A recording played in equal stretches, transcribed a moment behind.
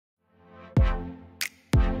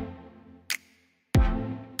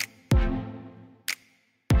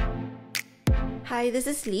Hi, this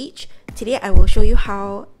is Leech. Today I will show you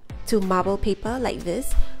how to marble paper like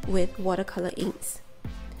this with watercolor inks.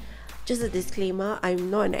 Just a disclaimer,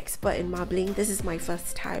 I'm not an expert in marbling. This is my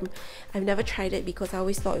first time. I've never tried it because I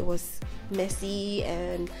always thought it was messy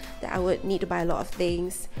and that I would need to buy a lot of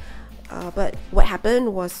things. But what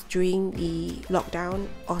happened was during the lockdown,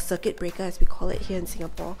 or circuit breaker as we call it here in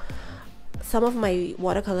Singapore, some of my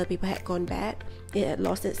watercolor paper had gone bad. It had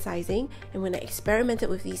lost its sizing, and when I experimented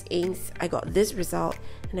with these inks, I got this result,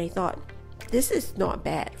 and I thought, this is not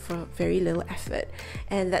bad for very little effort,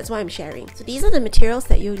 and that's why I'm sharing. So these are the materials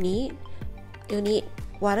that you'll need. You'll need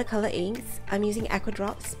watercolor inks. I'm using Aqua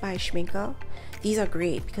Drops by Schminker. These are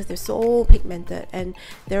great because they're so pigmented, and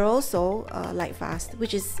they're also light fast,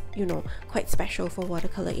 which is, you know, quite special for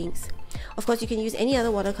watercolor inks. Of course, you can use any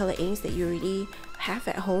other watercolor inks that you already have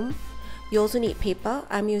at home. You also need paper.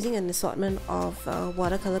 I'm using an assortment of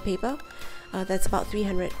watercolor paper. That's about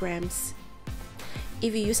 300 grams.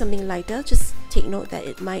 If you use something lighter, just take note that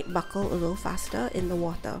it might buckle a little faster in the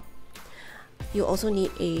water. You also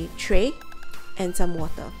need a tray and some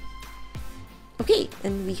water. Okay,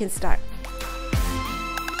 and we can start.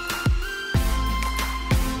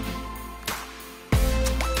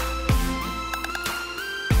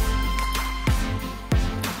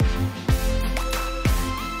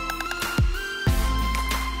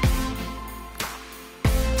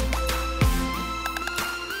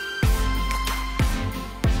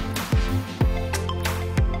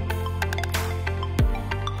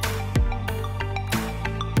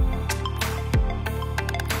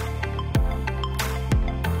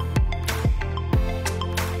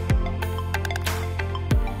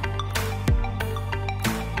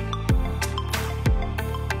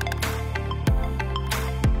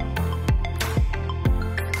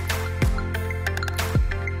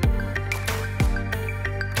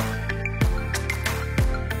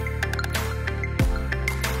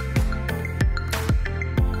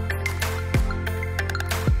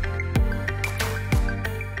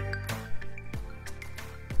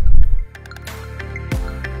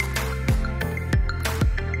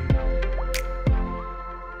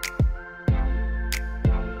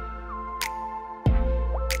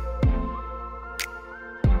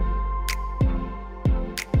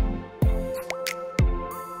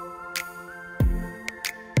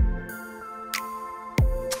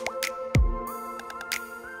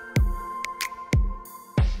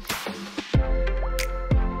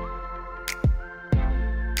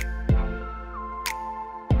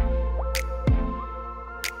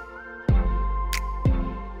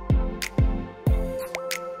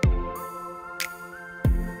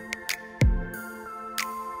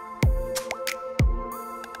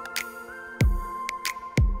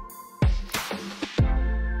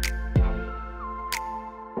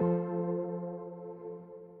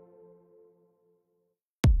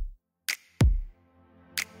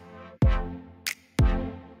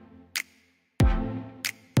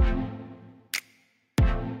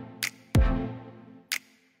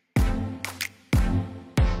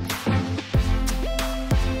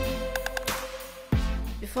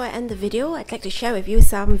 Before I end the video, I'd like to share with you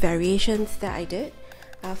some variations that I did.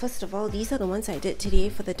 First of all, these are the ones I did today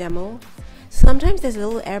for the demo. Sometimes there's a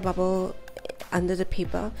little air bubble under the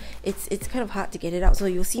paper. It's kind of hard to get it out, so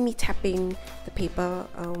you'll see me tapping the paper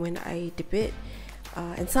when I dip it.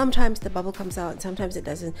 And sometimes the bubble comes out and sometimes it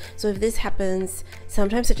doesn't. So if this happens,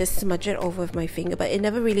 sometimes I just smudge it over with my finger, but it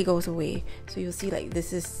never really goes away. So you'll see like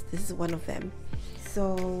this is one of them.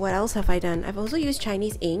 So what else have I done? I've also used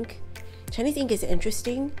Chinese ink. Chinese ink is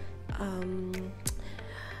interesting.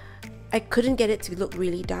 I couldn't get it to look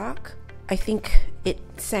really dark. I think it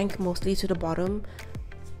sank mostly to the bottom,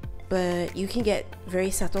 but you can get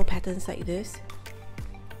very subtle patterns like this.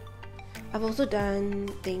 I've also done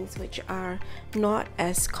things which are not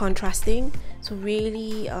as contrasting, so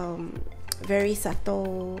really very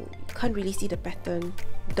subtle, you can't really see the pattern,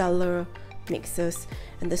 duller mixes,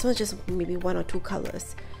 and this one's just maybe one or two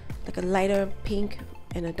colors, like a lighter pink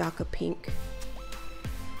and a darker pink.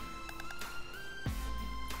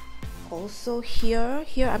 Also here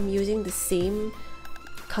I'm using the same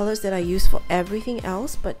colors that I use for everything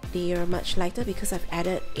else, but they are much lighter because I've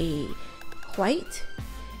added a white,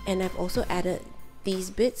 and I've also added these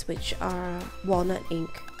bits which are walnut ink.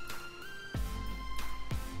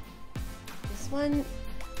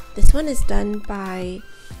 This one is done by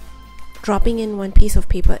dropping in one piece of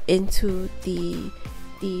paper into the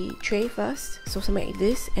tray first, so something like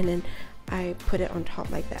this, and then I put it on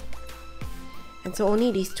top like that. And so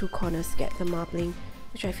only these two corners get the marbling,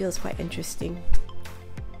 which I feel is quite interesting.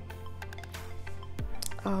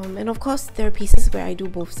 And of course there are pieces where I do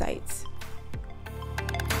both sides.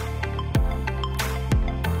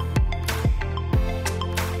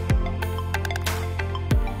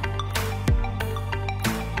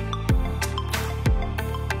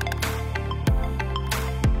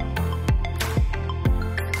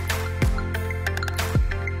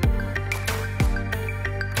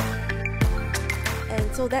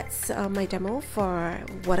 So that's my demo for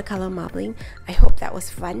watercolor marbling. I hope that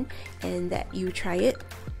was fun and that you try it.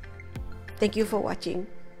 Thank you for watching.